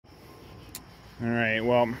All right,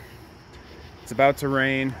 well, it's about to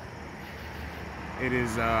rain. It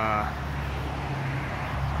is not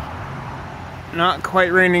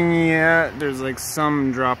quite raining yet. There's like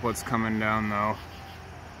some droplets coming down though.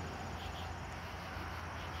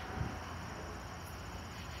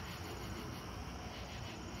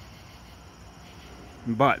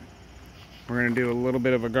 But we're gonna do a little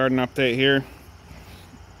bit of a garden update here.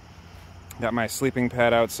 Got my sleeping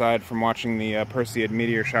pad outside from watching the Perseid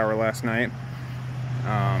meteor shower last night.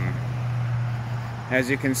 As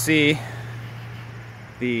you can see,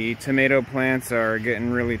 the tomato plants are getting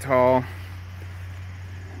really tall.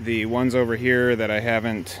 The ones over here that I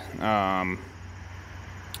haven't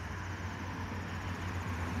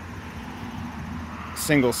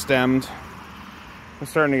single stemmed are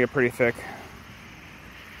starting to get pretty thick.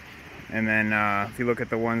 And then if you look at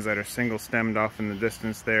the ones that are single stemmed off in the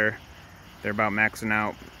distance there, they're about maxing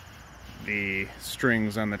out the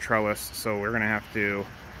strings on the trellis, so we're gonna have to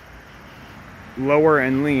lower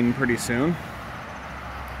and lean pretty soon.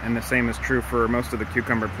 And the same is true for most of the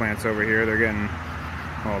cucumber plants over here. They're getting,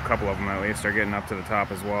 well, a couple of them at least are getting up to the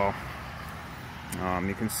top as well.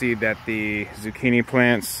 You can see that the zucchini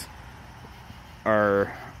plants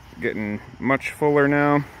are getting much fuller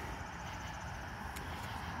now.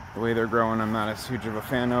 The way they're growing I'm not as huge of a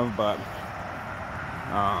fan of, but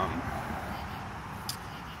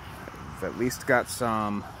I've at least got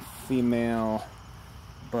some female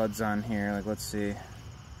buds on here. Like, let's see.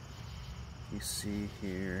 You see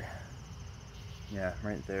here. Yeah,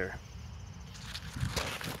 right there.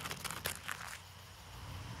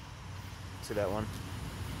 See that one?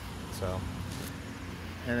 So,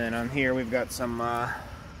 and then on here we've got some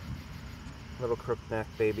little crookneck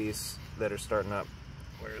babies that are starting up.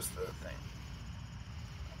 Where's the thing?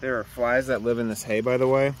 There are flies that live in this hay, by the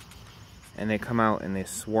way, and they come out and they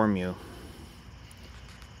swarm you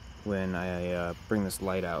when I bring this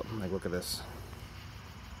light out. Like, look at this.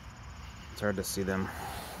 It's hard to see them.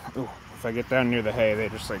 Ooh, if I get down near the hay, they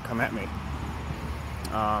just like come at me.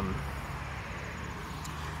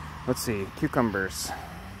 Let's see, cucumbers.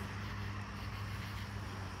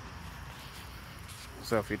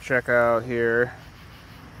 So if you check out here,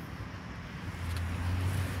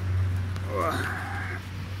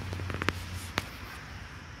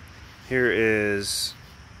 here is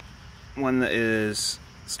one that is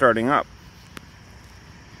starting up,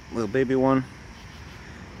 little baby one,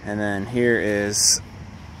 and then here is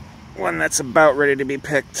one that's about ready to be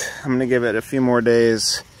picked. I'm gonna give it a few more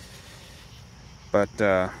days, but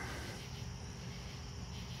yeah,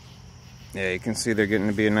 you can see they're getting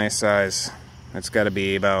to be a nice size. It's got to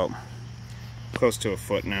be about close to a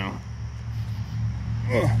foot now.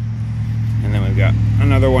 Ugh. And then we've got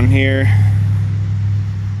another one here,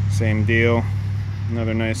 same deal,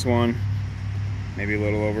 another nice one, maybe a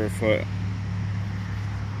little over a foot.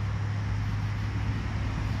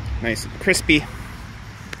 Nice and crispy.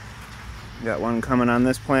 Got one coming on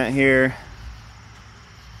this plant here.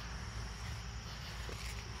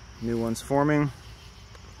 New ones forming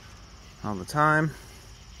all the time.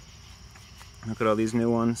 Look at all these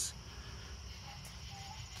new ones.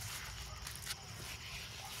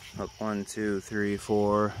 Look, 1, 2, 3,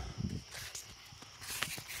 4,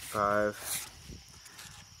 5.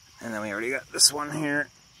 And then we already got this one here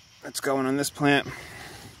that's going on this plant.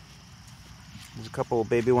 There's a couple of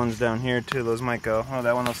baby ones down here too. Those might go. Oh,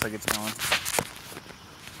 that one looks like it's going.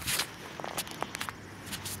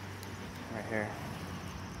 Right here.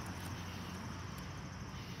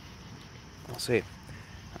 We'll see.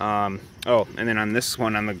 Oh, and then on this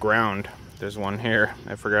one on the ground, there's one here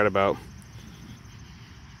I forgot about.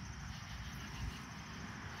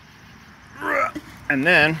 And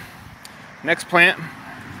then, next plant,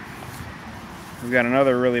 we've got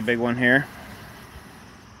another really big one here.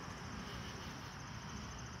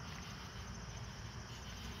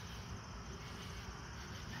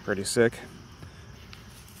 Pretty sick.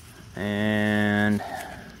 And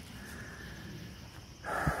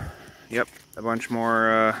yep, a bunch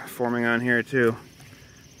more forming on here too,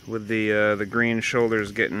 with the green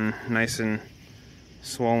shoulders getting nice and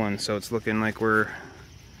swollen, so it's looking like we're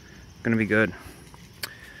gonna be good.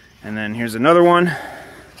 And then here's another one,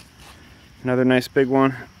 another nice big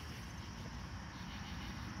one,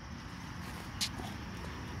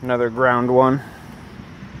 another ground one,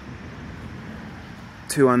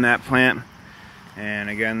 2 on that plant, and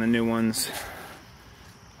again the new ones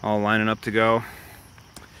all lining up to go.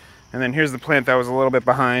 And then here's the plant that was a little bit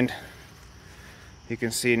behind. You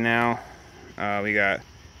can see now we got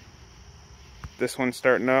this one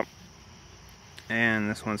starting up,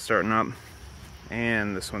 and this one's starting up,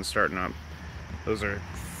 and this one's starting up. Those are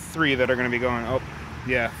 3 that are going to be going. Oh,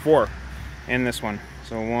 yeah, 4. and this one.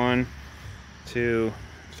 So 1, 2,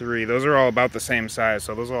 3. Those are all about the same size,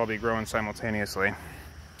 so those will all be growing simultaneously.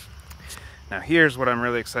 Now here's what I'm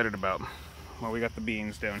really excited about. Well, we got the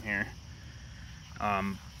beans down here.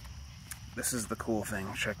 This is the cool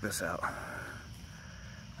thing. Check this out.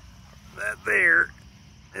 That there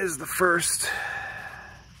is the first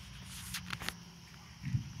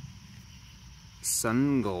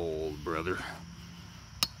sungold, brother.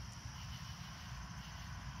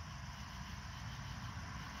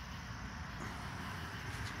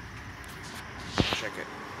 Check it.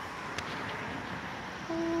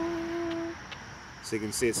 So you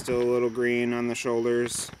can see it's still a little green on the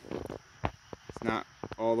shoulders. It's not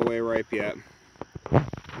all the way ripe yet,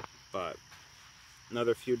 but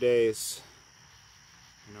another few days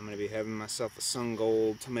and I'm going to be having myself a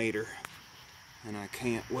sungold tomato, and I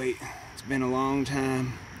can't wait. It's been a long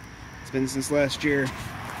time. It's been since last year.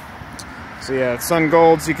 So yeah,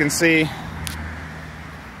 sungolds, you can see,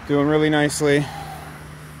 doing really nicely.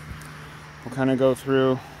 We'll kind of go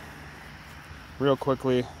through real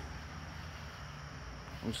quickly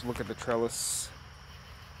and just look at the trellis,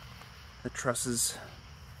 the trusses.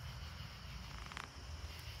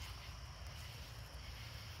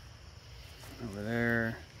 Over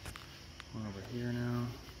there, one over here now.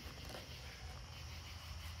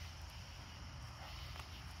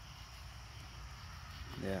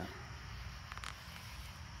 Yeah.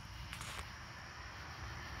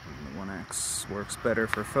 And the 1X works better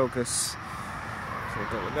for focus, so we'll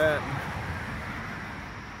go with that.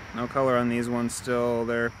 No color on these ones still.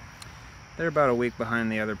 They're about a week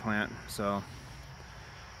behind the other plant, so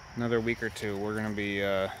another week or two we're gonna be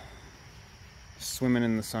swimming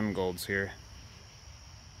in the sungolds here,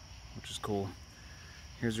 which is cool.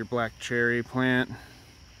 Here's your black cherry plant.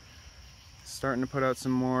 Starting to put out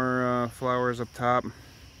some more flowers up top.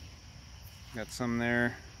 Got some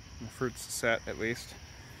there. The fruit's set at least.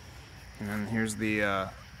 And then here's the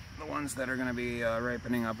ones that are going to be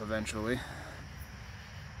ripening up eventually.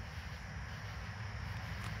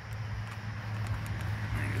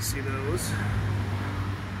 You can see those.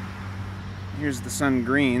 Here's the sun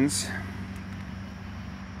greens.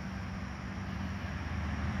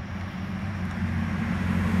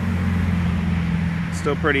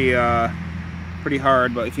 Still pretty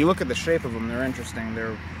hard, but if you look at the shape of them, they're interesting.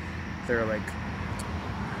 They're like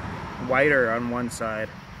wider on one side.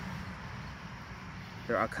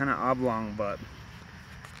 They're kind of oblong, but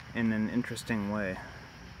in an interesting way.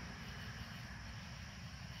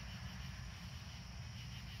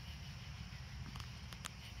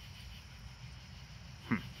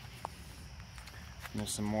 There's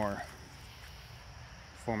some more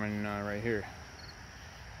forming right here.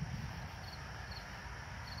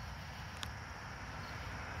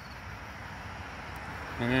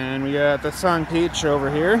 And then we got the sun peach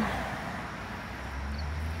over here.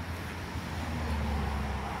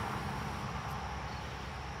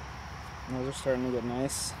 Those are starting to get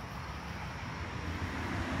nice.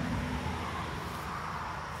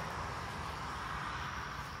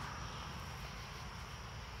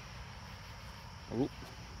 Oop,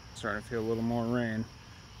 starting to feel a little more rain.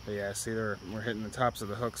 But yeah, see, we're hitting the tops of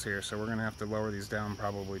the hooks here, so we're gonna have to lower these down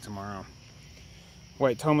probably tomorrow.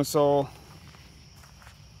 White tomasol.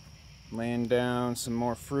 Laying down some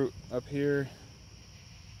more fruit up here.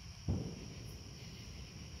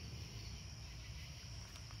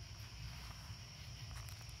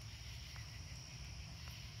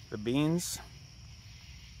 The beans,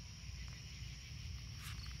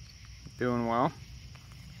 doing well.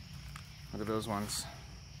 Look at those ones,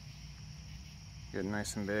 getting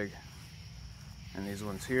nice and big. And these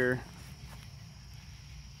ones here.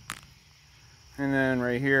 And then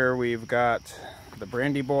right here we've got the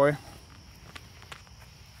brandy boy.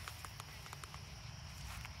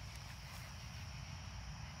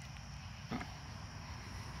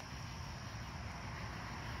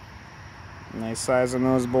 Nice size on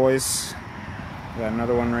those boys. Got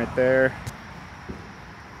another one right there.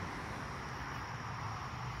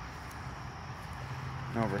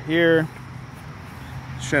 Over here,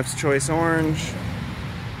 Chef's Choice orange.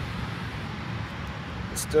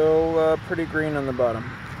 Still pretty green on the bottom,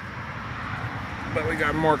 but we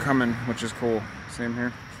got more coming, which is cool. Same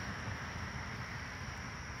here.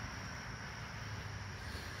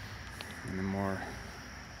 And then more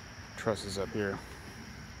trusses up here.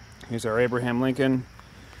 Here's our Abraham Lincoln.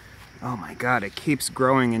 Oh my God, it keeps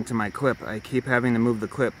growing into my clip. I keep having to move the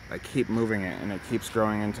clip. I keep moving it and it keeps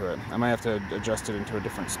growing into it. I might have to adjust it into a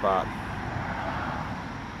different spot.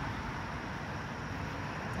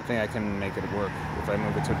 I think I can make it work if I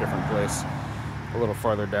move it to a different place, a little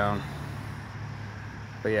farther down.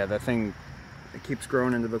 But yeah, that thing, it keeps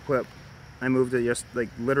growing into the clip. I moved it like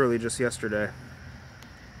literally just yesterday.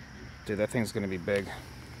 Dude, that thing's gonna be big.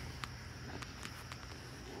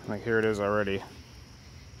 Like here it is already.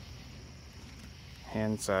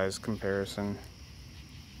 Hand size comparison.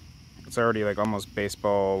 It's already like almost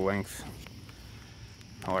baseball length.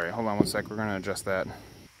 Alright, hold on one sec, we're gonna adjust that.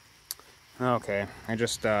 Okay, I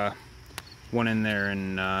just went in there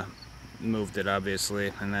and moved it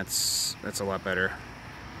obviously, and that's a lot better.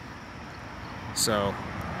 So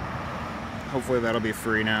hopefully that'll be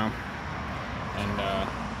free now. And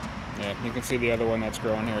yeah, you can see the other one that's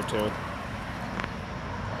growing here too.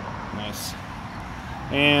 Nice.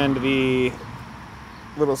 And the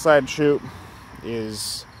little side shoot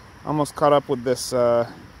is almost caught up with this the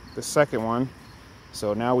second one.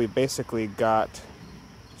 So now we've basically got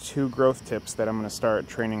 2 growth tips that I'm going to start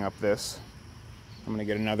training up this. I'm going to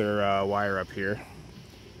get another wire up here,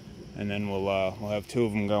 and then we'll have 2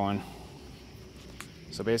 of them going.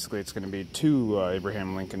 So basically it's going to be 2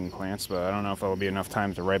 Abraham Lincoln plants, but I don't know if that'll be enough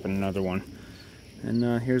time to ripen another one.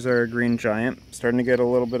 And here's our green giant. Starting to get a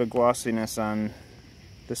little bit of glossiness on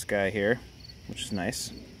this guy here, which is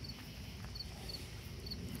nice.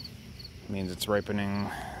 Means it's ripening.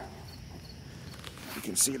 You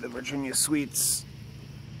can see the Virginia Sweets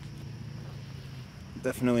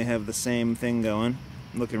definitely have the same thing going.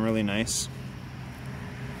 Looking really nice.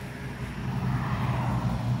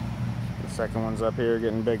 The second one's up here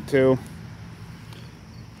getting big too.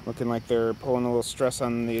 Looking like they're pulling a little stress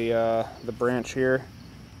on the branch here.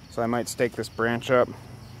 So I might stake this branch up.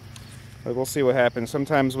 But we'll see what happens.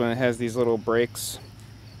 Sometimes when it has these little breaks,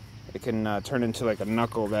 it can turn into like a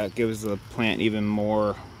knuckle that gives the plant even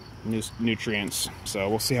more nutrients. So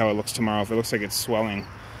we'll see how it looks tomorrow. If it looks like it's swelling,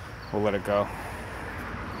 we'll let it go.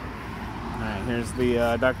 Alright, here's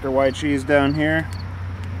the Dr. White cheese down here.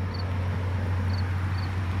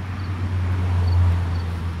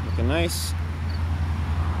 Looking nice.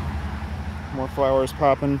 More flowers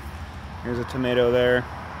popping. Here's a tomato there.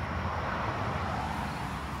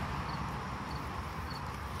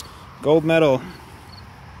 Gold medal.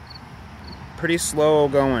 Pretty slow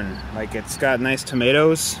going. Like, it's got nice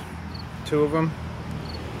tomatoes, 2 of them.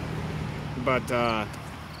 But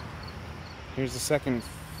here's the second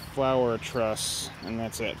flower truss, and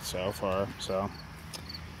that's it so far. So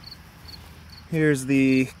here's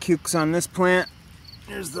the cukes on this plant.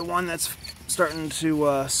 Here's the one that's starting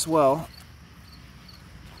to swell.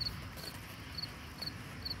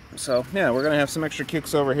 So yeah, we're gonna have some extra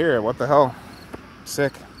cukes over here. What the hell?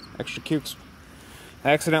 Sick. Extra cukes.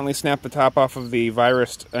 I accidentally snapped the top off of the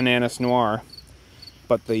virused Ananas Noir,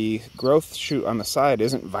 but the growth shoot on the side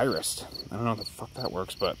isn't virused. I don't know how the fuck that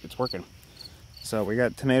works, but it's working. So we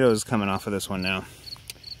got tomatoes coming off of this one now.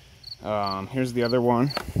 Here's the other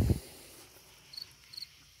one.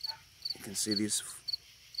 You can see these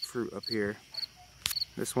fruit up here.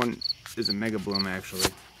 This one is a mega bloom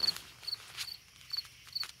actually.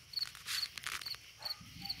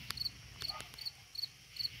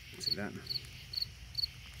 See that?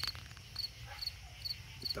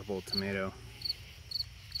 Double tomato.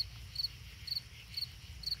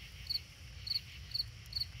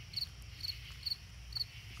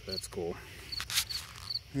 That's cool.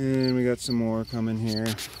 And we got some more coming here.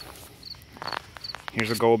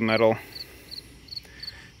 Here's a gold medal.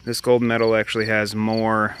 This gold medal actually has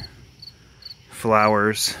more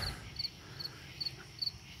flowers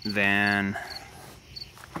than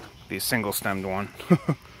the single stemmed one.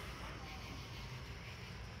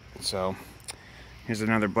 So here's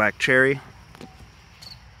another black cherry.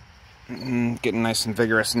 Getting nice and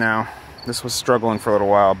vigorous now. This was struggling for a little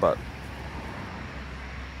while, but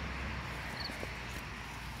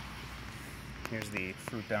here's the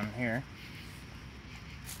fruit down here.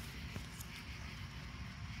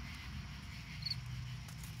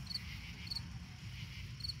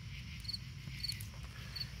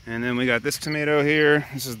 And then we got this tomato here.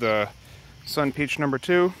 This is the Sun Peach number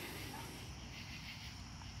 2.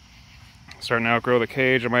 Starting to outgrow the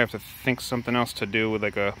cage. I might have to think something else to do with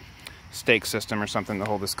like a stake system or something to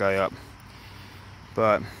hold this guy up.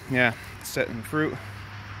 But yeah, setting fruit,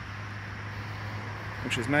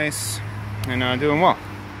 which is nice, and doing well.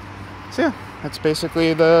 So yeah, that's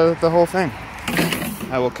basically the whole thing.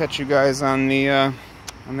 I will catch you guys on the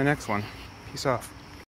next one. Peace off.